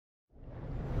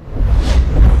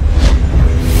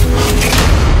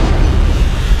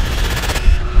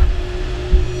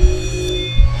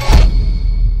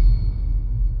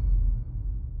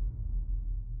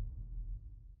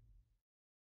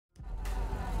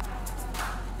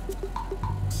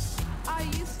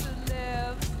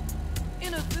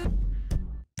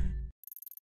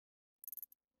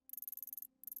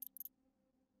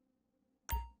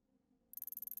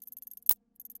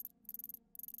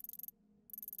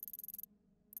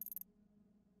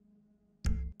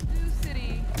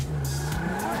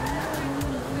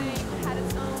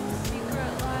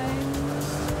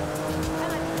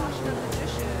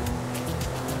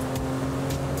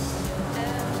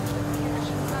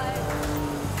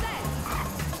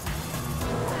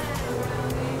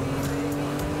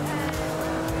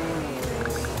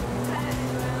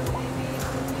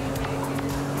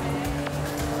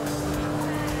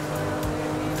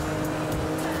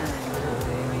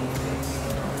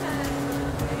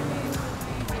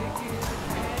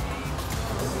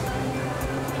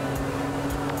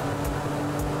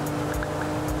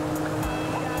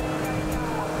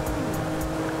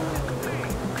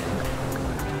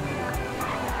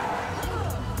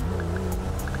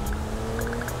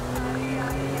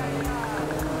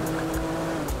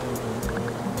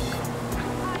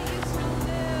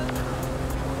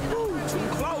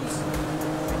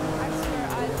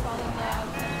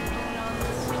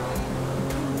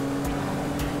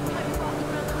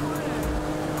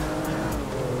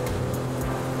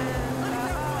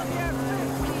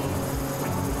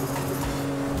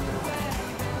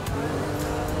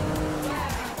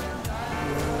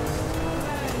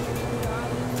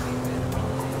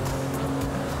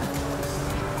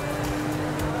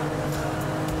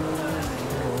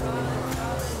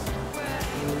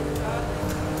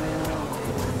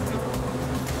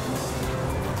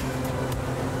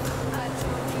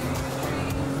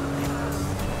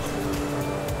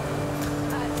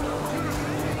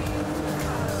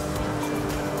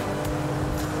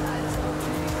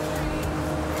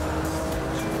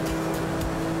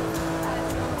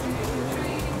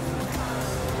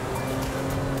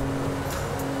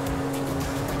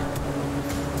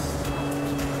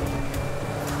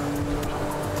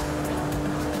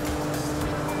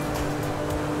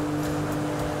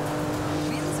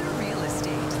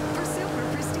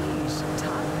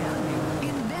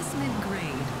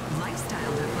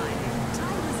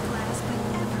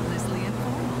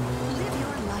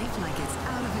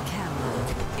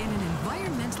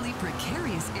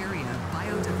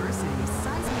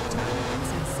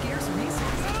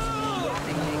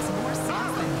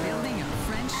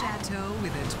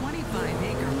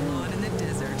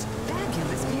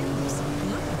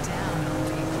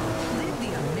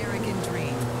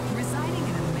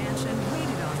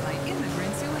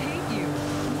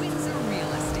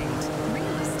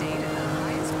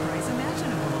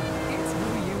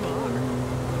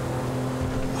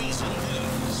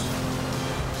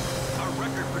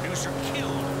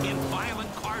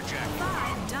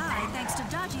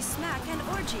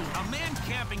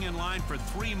For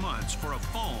 3 months for a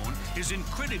phone is in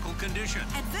critical condition.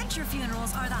 Adventure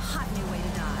funerals are the hot new way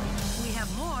to die. We have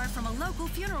more from a local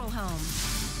funeral home.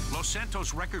 Los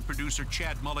Santos record producer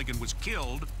Chad Mulligan was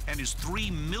killed, and his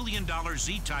 $3 million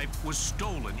Z-Type was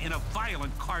stolen in a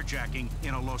violent carjacking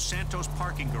in a Los Santos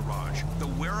parking garage. The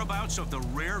whereabouts of the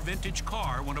rare vintage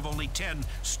car, one of only 10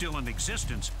 still in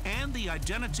existence, and the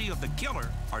identity of the killer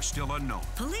are still unknown.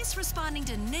 Police responding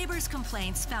to neighbors'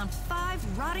 complaints found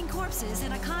 5 rotting corpses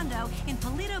in a condo in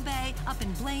Paleto Bay up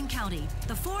in Blaine County.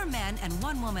 The 4 men and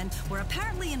 1 woman were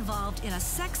apparently involved in a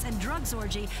sex and drugs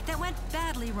orgy that went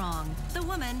badly wrong. The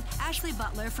woman, Ashley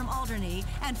Butler from Alderney,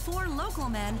 and 4 local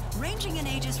men ranging in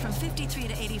ages from 53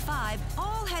 to 85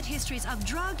 all had histories of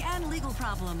drug and legal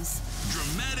problems.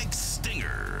 Dramatic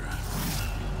stinger.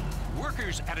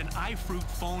 Workers at an iFruit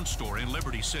phone store in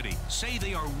Liberty City say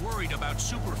they are worried about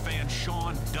superfan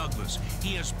Sean Douglas.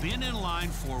 He has been in line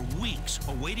for weeks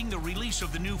awaiting the release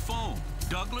of the new phone.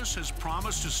 Douglas has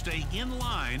promised to stay in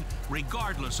line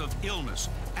regardless of illness,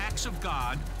 acts of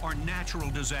God, or natural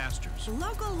disasters.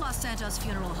 Local Los Santos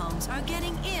funeral homes are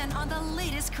getting in on the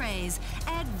latest craze,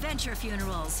 adventure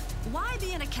funerals. Why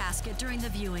be in a casket during the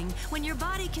viewing when your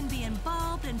body can be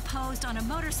embalmed and posed on a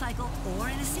motorcycle or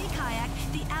in a sea kayak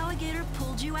the alligator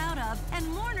pulled you out of, and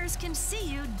mourners can see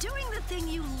you doing the thing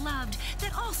you loved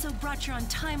that also brought your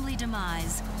untimely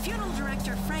demise? Funeral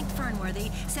director Frank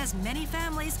Fernworthy says many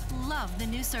families love the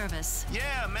new service.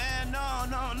 Yeah, man, no.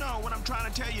 What I'm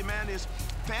trying to tell you, man, is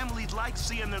families like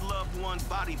seeing their loved one's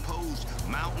body posed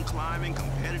mountain climbing,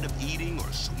 competitive eating,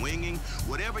 or swinging,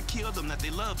 whatever killed them that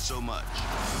they love so much.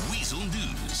 Weasel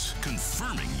News,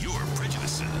 confirming your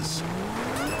prejudices.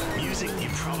 Music you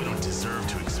probably don't deserve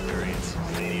to experience.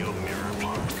 Radio Mirror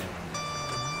Park.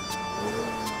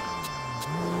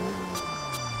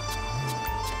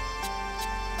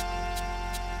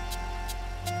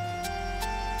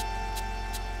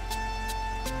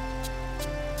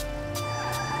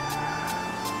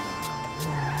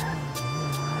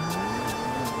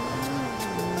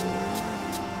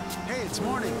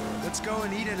 go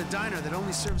and eat at a diner that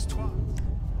only serves 12.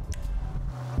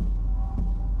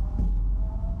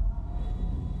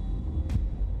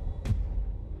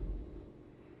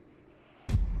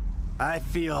 I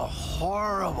feel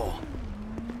horrible.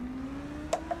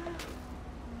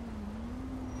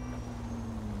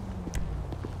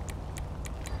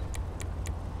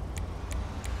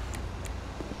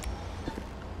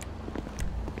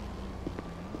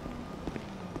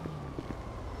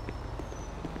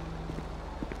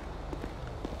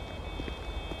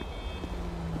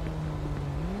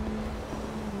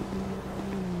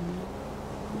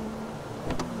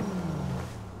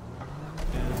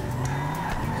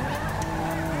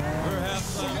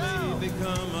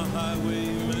 Become a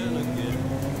highwayman again,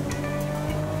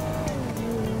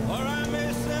 or I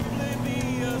may simply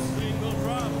be a single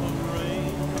drop of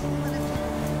rain,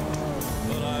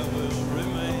 but I will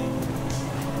remain.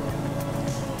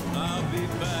 I'll be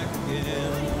back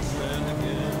again and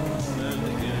again and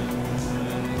again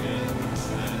and again and again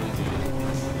and again.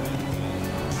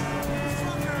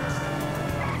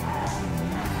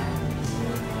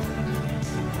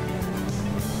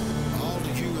 All of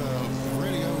you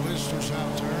radio listeners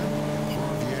out there,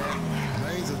 yeah,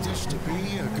 may this to be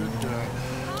a good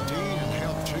deed and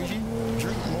help to you.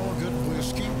 Drink more good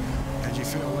whiskey and you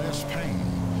feel less pain.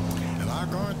 And I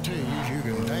guarantee you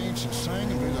can dance and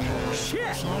sing and be the happiest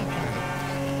person on the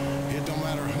planet. It don't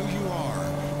matter who you are.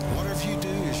 Whatever you do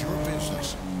is your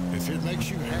business. If it makes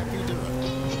you happy, do it.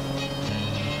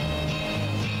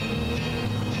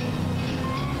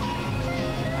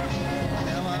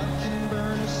 Now I can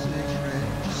burn a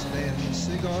cigarette, stand a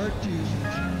cigar too.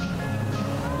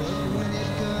 But when it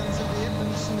comes to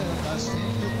dipping snuff, I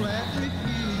simply flat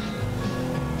refuse.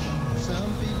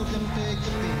 Some people can take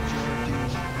a pinch or two,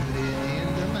 put it in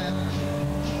their mouth.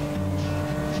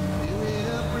 Do it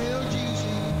up real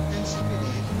juicy and spit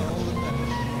it all about.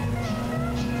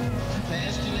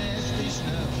 Nasty, nasty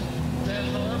stuff, that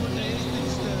horrible tasting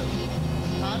stuff.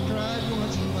 I tried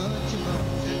once a month,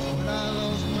 just when I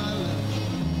lost my lunch.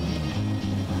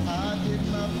 I did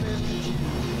my best to chew,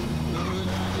 but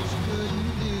I just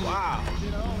couldn't do it. Wow.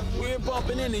 We ain't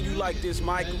bumping into you like this,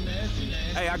 Michael.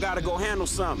 Hey, I gotta go handle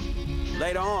something.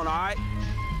 Later on, all right?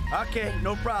 Okay,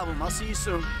 no problem. I'll see you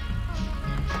soon.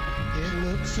 It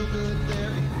looked so good there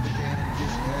in the can,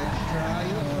 just had to try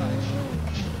a bite.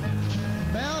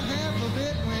 About half of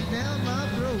it went down my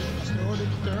throat,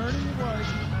 started turning white.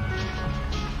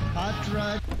 I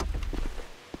tried.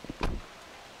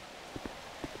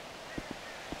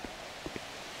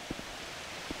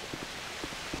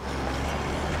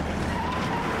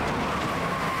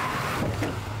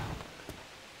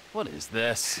 What is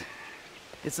this?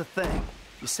 It's a thing.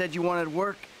 You said you wanted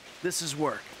work. This is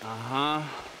work. Uh-huh.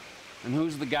 And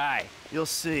who's the guy? You'll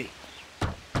see.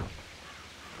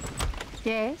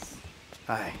 Yes?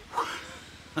 Hi.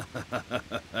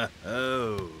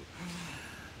 Oh.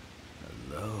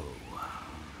 Hello.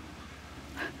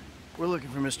 We're looking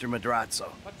for Mr. Madrazo.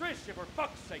 Patricia, for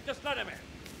fuck's sake, just let him in.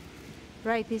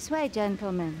 Right this way,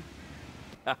 gentlemen.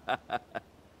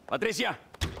 Patricia,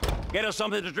 get us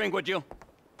something to drink, would you?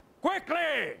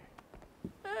 Quickly!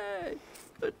 Hey,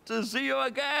 good to see you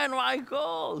again,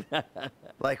 Michael.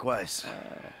 Likewise.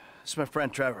 It's my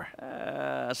friend Trevor.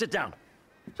 Sit down.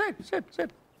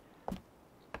 Sit.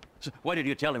 So what did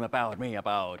you tell him about me,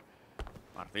 about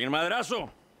Martin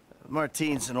Madrazo?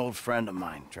 Martin's an old friend of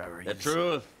mine, Trevor. The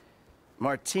truth.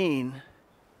 Martin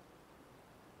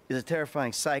is a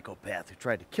terrifying psychopath who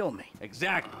tried to kill me.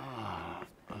 Exactly.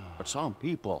 But some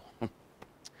people,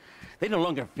 they no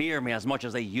longer fear me as much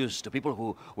as they used to. People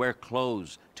who wear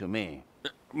clothes to me.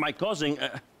 My cousin,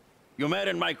 you met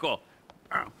him, Michael.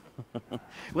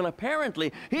 Well,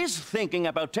 apparently, he's thinking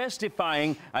about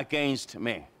testifying against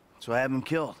me. So I have him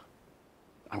killed.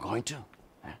 I'm going to.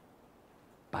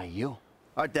 By you.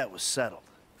 Our debt was settled.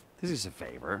 This is a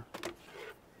favor.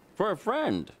 For a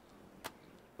friend.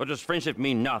 But does friendship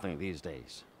mean nothing these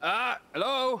days?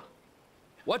 Hello?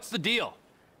 What's the deal?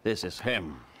 This is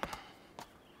him.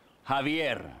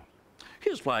 Javier.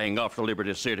 He's flying off to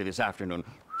Liberty City this afternoon.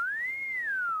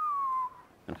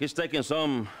 And he's taking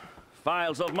some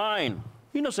files of mine.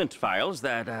 Innocent files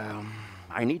that,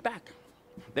 I need back.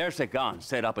 There's a gun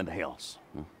set up in the hills.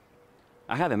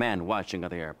 I have a man watching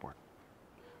at the airport.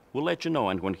 We'll let you know,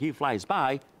 and when he flies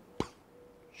by,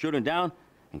 shoot him down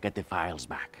and get the files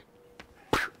back.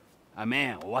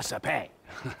 Man, what's a pay?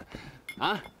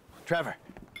 Huh? Trevor,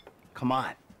 come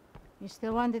on. You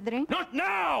still want the drink? Not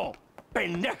now!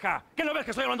 Pendeja! ¿Qué no ves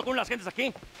que estoy hablando con las gentes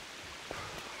aquí?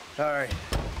 All right.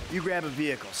 You grab a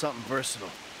vehicle, something versatile.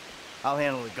 I'll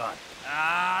handle the gun. All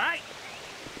right.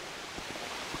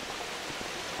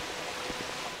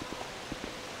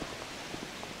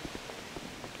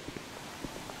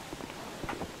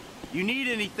 You need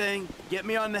anything, get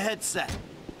me on the headset.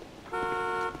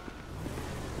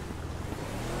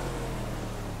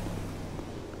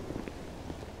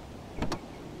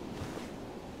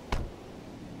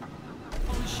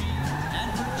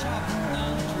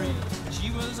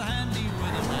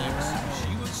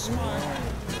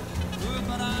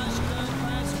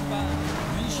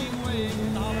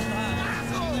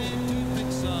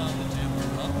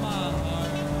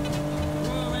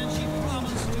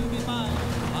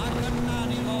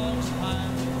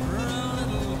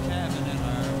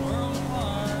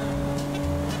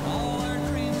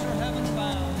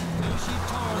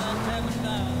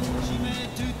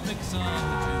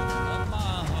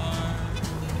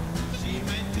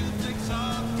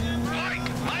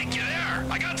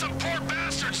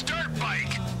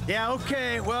 Yeah,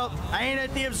 okay, well, I ain't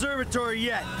at the observatory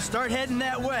yet. Start heading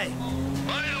that way.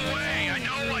 By the way, I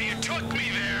know why you took me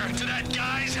there, to that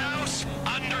guy's house.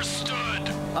 Understood.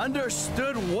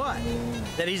 Understood what?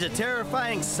 That he's a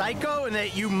terrifying psycho and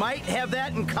that you might have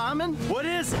that in common? What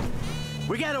is it?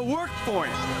 We gotta work for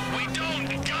him. We don't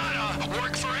gotta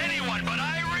work for anyone, but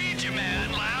I read you,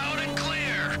 man, loud and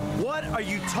clear. What are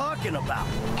you talking about?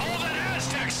 All that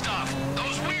Aztec stuff.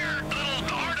 Those weird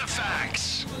little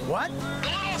artifacts. What? The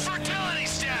little fertility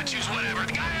statues, whatever.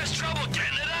 The guy has trouble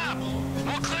getting it up.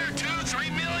 We'll clear 2-3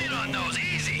 million on those,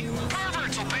 easy.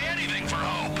 Perverts will pay anything for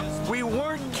hope. We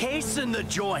weren't casing the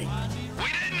joint. We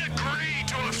didn't agree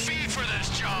to a fee for this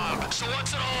job, so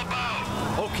what's it all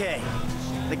about? Okay,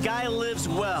 the guy lives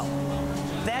well.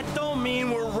 That don't mean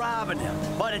we're robbing him,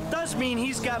 but it does mean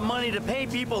he's got money to pay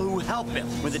people who help him.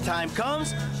 When the time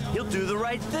comes, he'll do the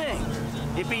right thing.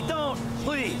 If he don't,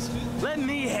 please, let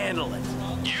me handle it.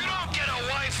 You don't get a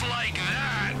wife like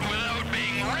that without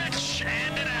being rich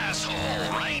and an asshole,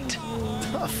 right?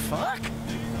 The fuck?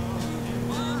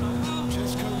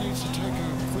 Cisco needs to take a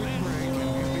quick break, and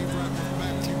we'll be right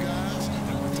back to you guys.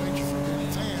 And we thank you for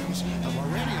being fans of our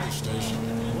radio station.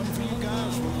 One for you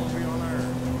guys, we will be on air.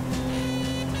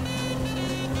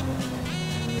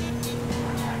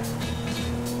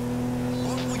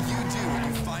 What will you do when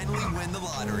you finally win the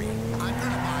lottery? I'm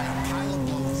gonna buy a pile of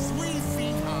blow 3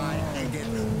 feet high and get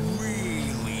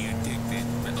really addicted.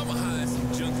 Man, I'ma hire some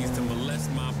junkies to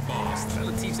molest my boss.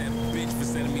 That'll teach that bitch for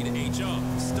sending me to HR.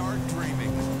 Start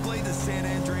dreaming. Play the San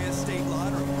Andreas State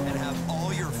Lottery and have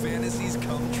all your fantasies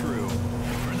come true.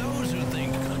 For those who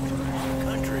think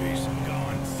country's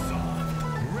gone soft,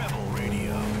 Rebel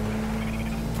Radio.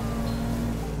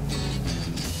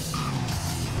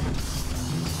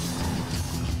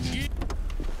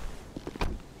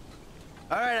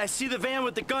 All right, I see the van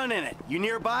with the gun in it. You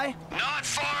nearby? Not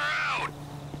far out.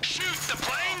 Shoot the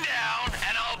plane down,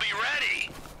 and I'll be ready.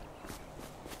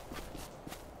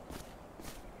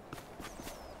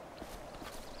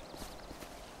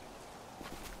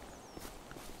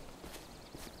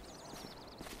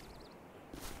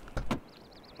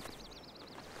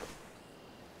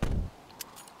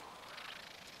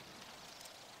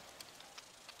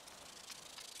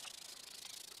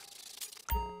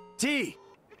 T,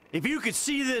 if you could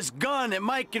see this gun, it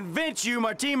might convince you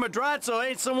Martin Madrazo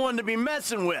ain't someone to be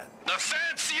messing with. The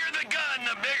fancier the gun,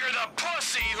 the bigger the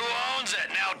pussy who owns it.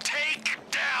 Now take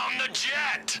down the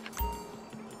jet.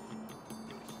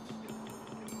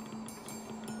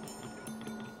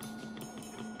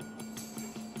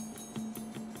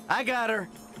 I got her.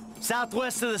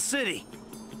 Southwest of the city.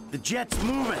 The jet's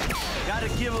moving. Gotta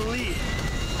give a lead.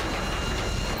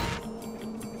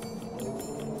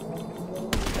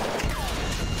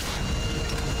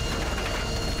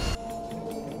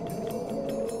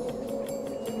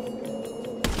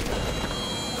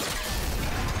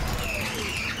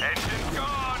 Engine's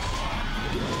gone.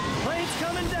 Plane's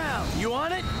coming down. You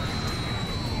on it?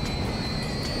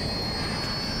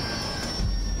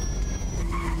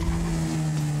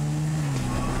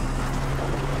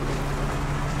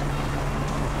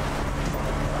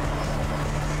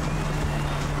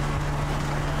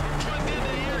 Plugged into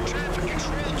the air traffic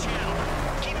control channel.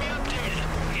 Keep me updated.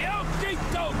 Okie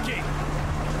dokie.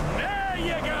 There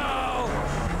you go.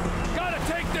 Gotta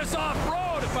take this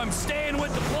off-road if I'm staying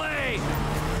with the play.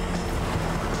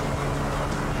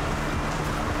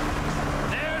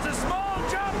 There's a small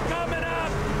jump coming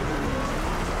up.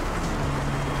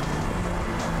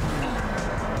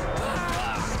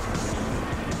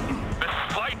 This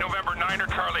is Flight November 9er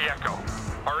Charlie Echo.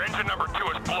 Our engine number 2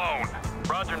 is blown.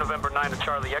 Roger, November 9er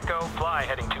Charlie Echo. Fly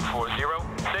heading 240.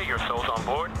 Say your soul's on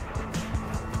board.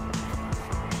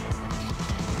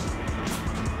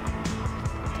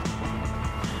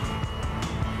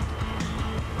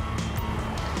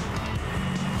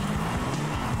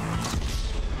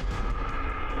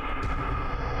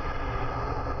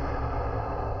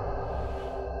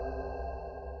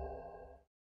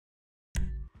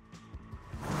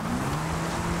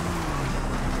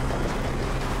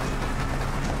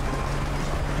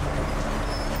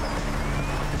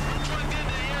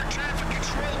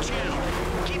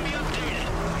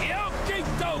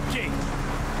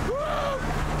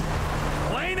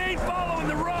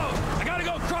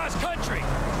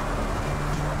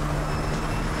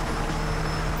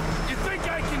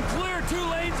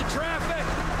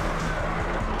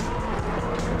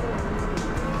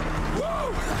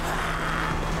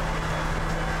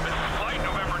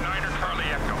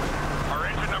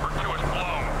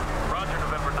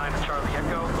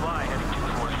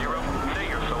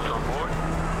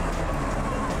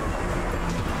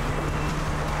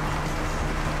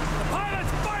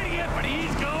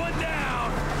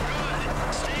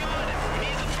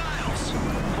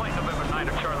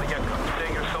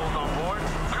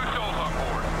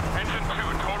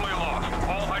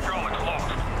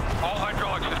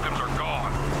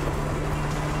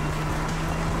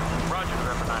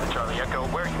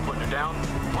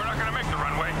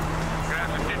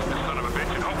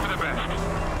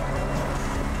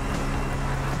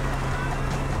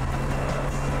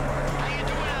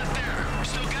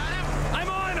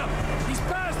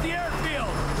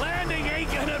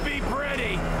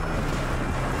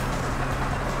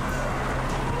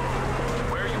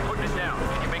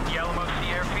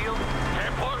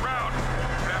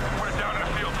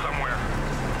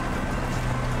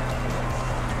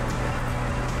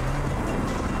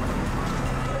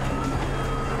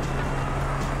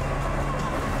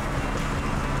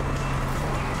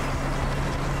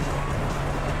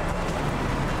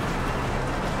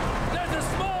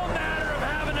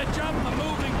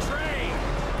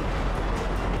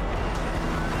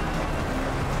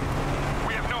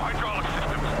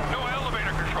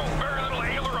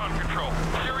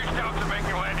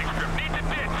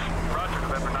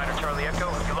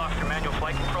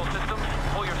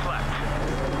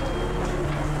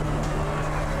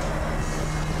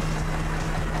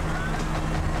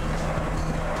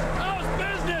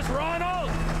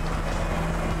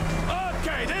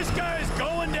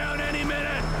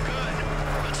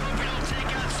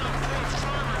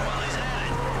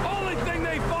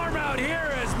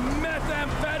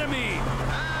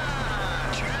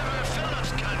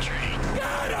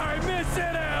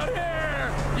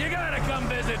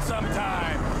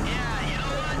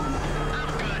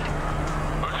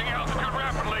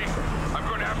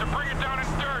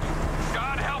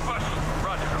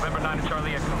 9 to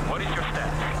Charlie Echo. What is your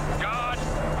status? God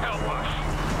help us.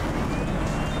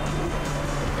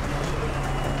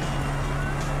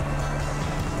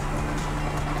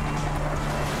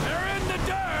 They're in the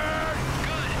dirt!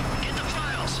 Good. Get the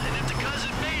files, and if the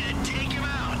cousin made it, take him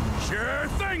out. Sure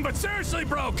thing, but seriously,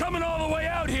 bro, coming all the way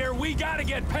out here, we gotta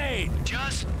get paid.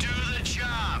 Just do the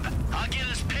job. I'll get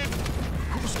us picked.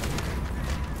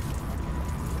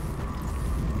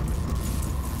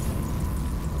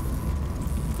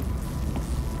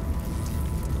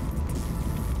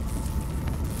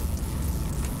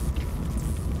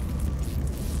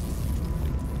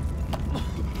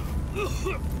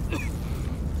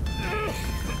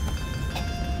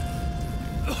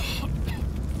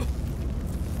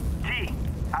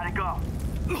 How'd it go?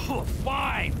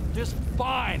 Fine, just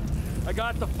fine. I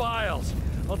got the files.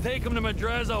 I'll take them to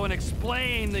Madrezzo and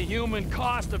explain the human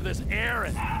cost of this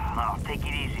errand. No, take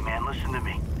it easy, man. Listen to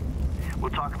me.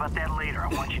 We'll talk about that later. I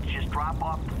want you to just drop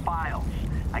off the files.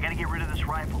 I gotta get rid of this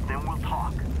rifle, then we'll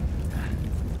talk.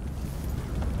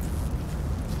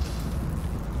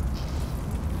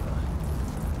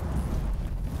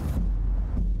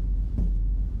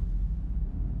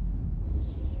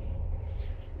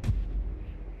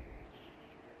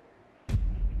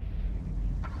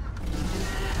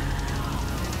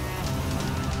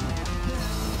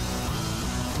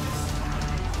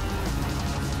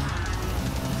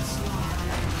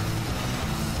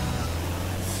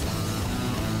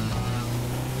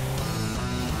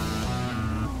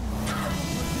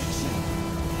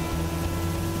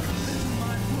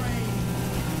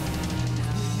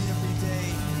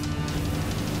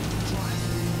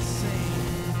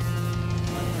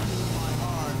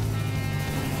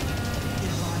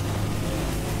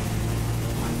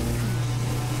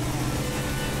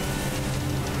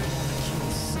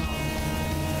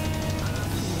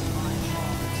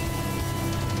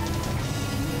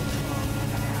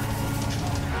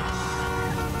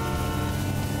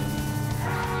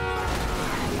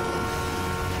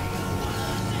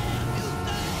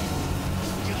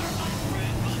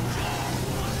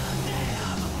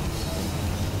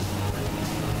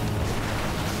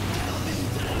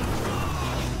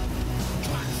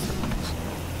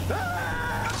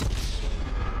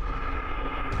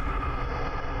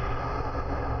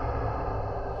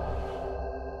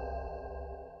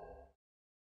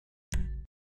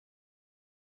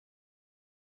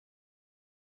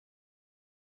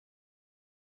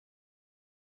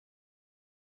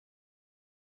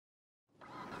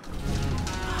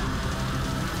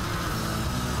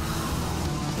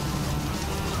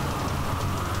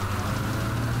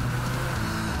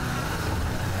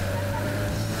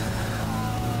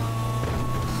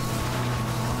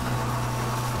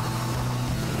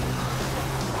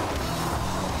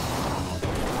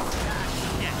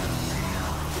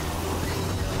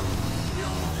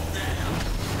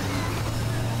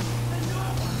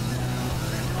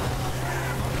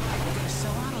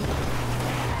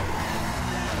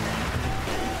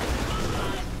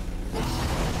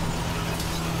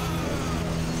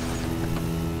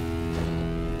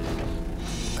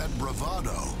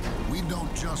 bravado. We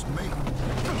don't just make...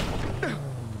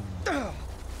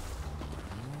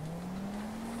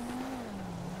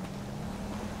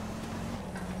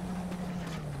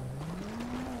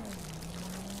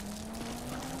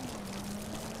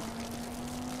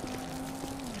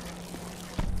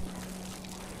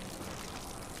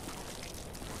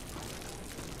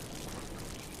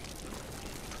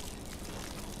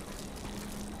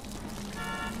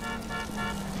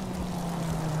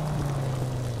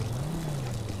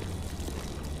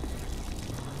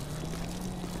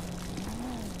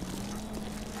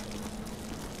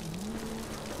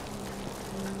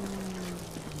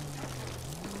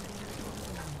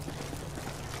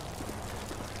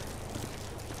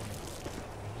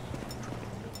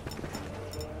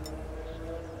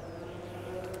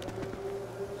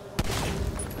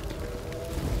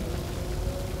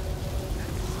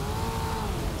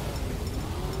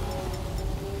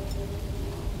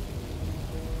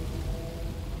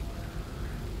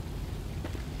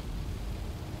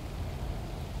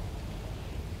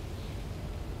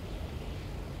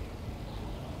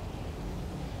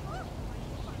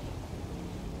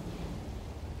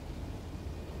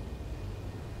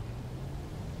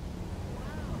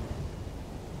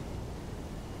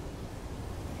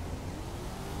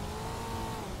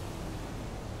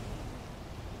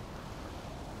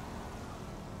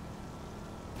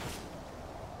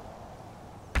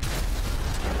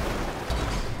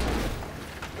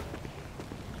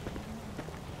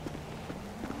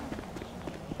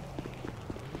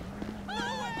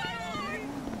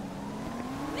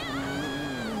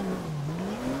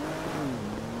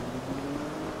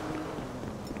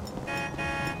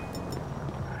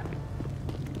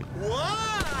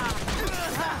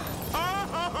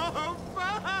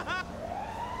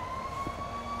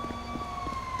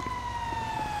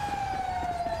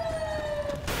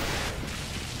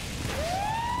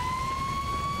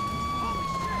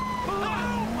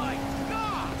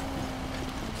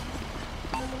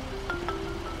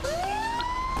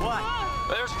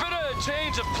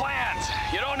 change of plans.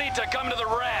 You don't need to come to the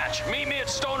ranch. Meet me at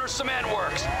Stoner Cement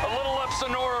Works, a little up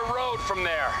Sonora Road from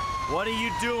there. What are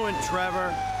you doing,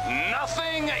 Trevor?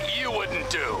 Nothing you wouldn't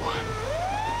do.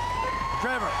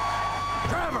 Trevor!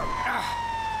 Trevor!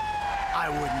 I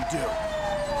wouldn't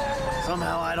do.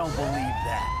 Somehow I don't believe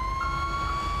that.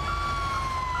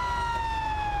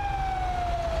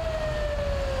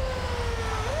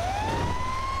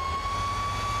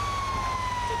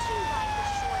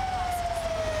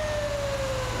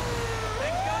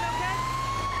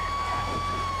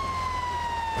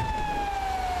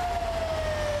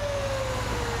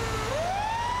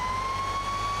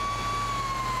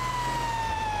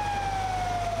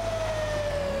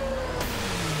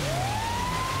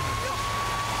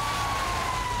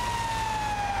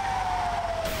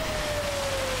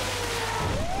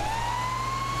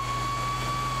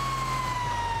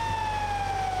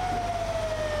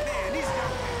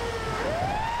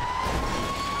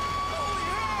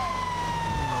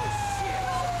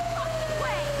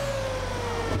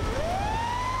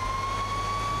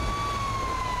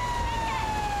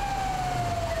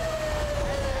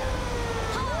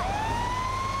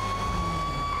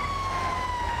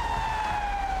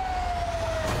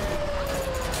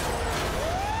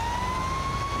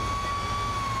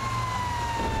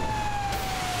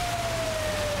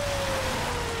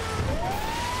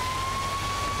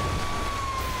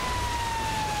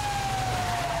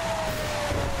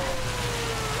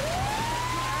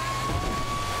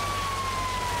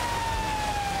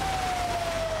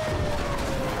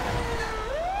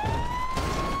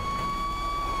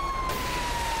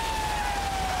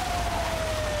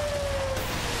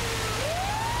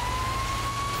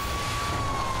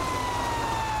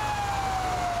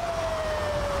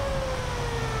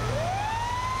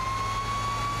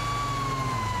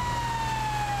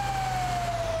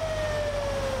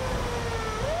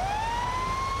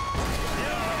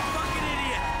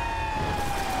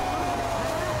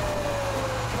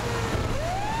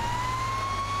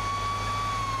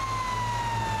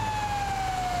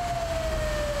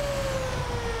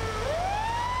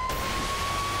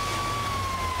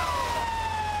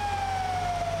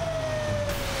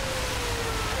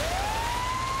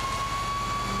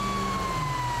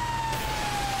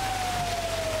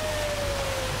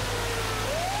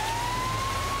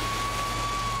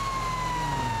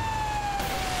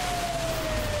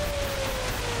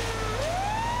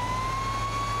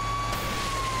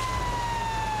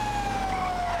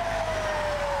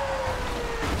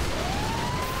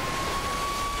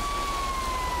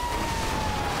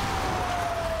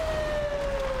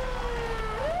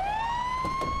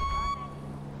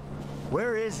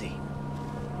 Where is he?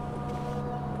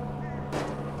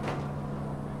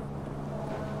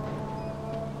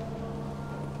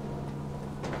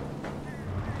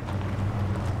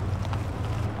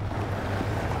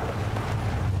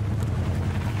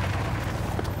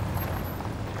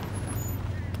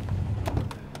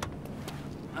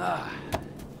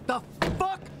 The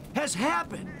fuck has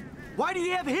happened? Why do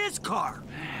you have his car?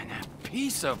 Man, that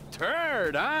piece of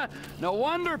turd, huh? No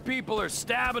wonder people are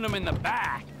stabbing him in the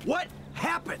back. What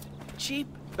happened? Cheap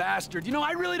bastard. You know,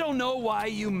 I really don't know why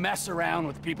you mess around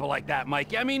with people like that,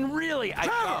 Mikey. I mean, really, I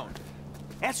don't.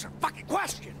 Answer a fucking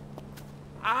question.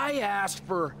 I asked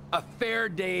for a fair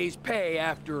day's pay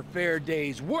after a fair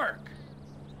day's work.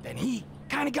 Then he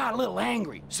kind of got a little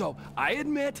angry. So I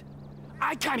admit,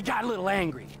 I kind of got a little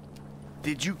angry.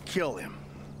 Did you kill him?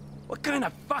 What kind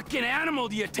of fucking animal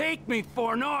do you take me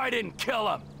for? No, I didn't kill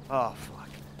him. Oh, fuck.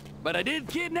 But I did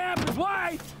kidnap his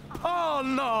wife. Oh,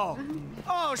 no.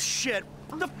 Oh, shit.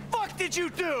 What the fuck did you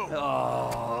do?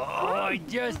 Oh, I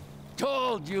just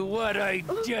told you what I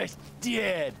just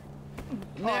did.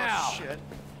 Now, oh, shit.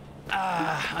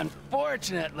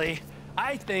 Unfortunately,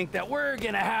 I think that we're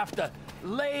gonna have to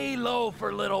lay low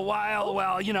for a little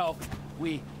while you know,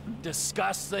 we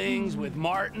discuss things with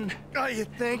Martin. Oh, you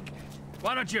think?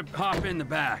 Why don't you hop in the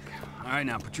back? All right,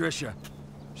 now, Patricia,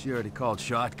 she already called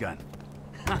shotgun.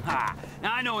 Now,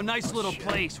 I know a nice little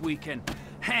place we can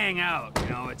hang out, you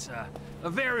know, it's a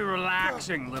very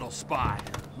relaxing little spot.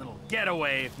 A little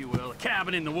getaway, if you will, a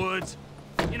cabin in the woods.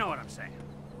 You know what I'm saying.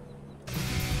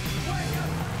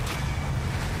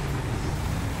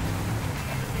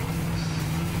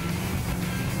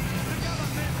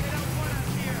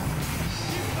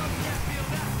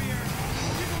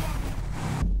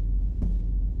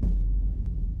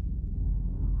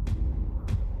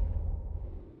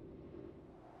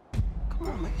 Come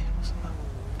on, man.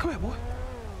 Come here, boy.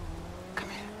 Come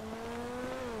here.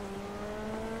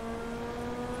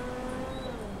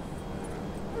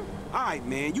 All right,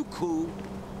 man, you cool.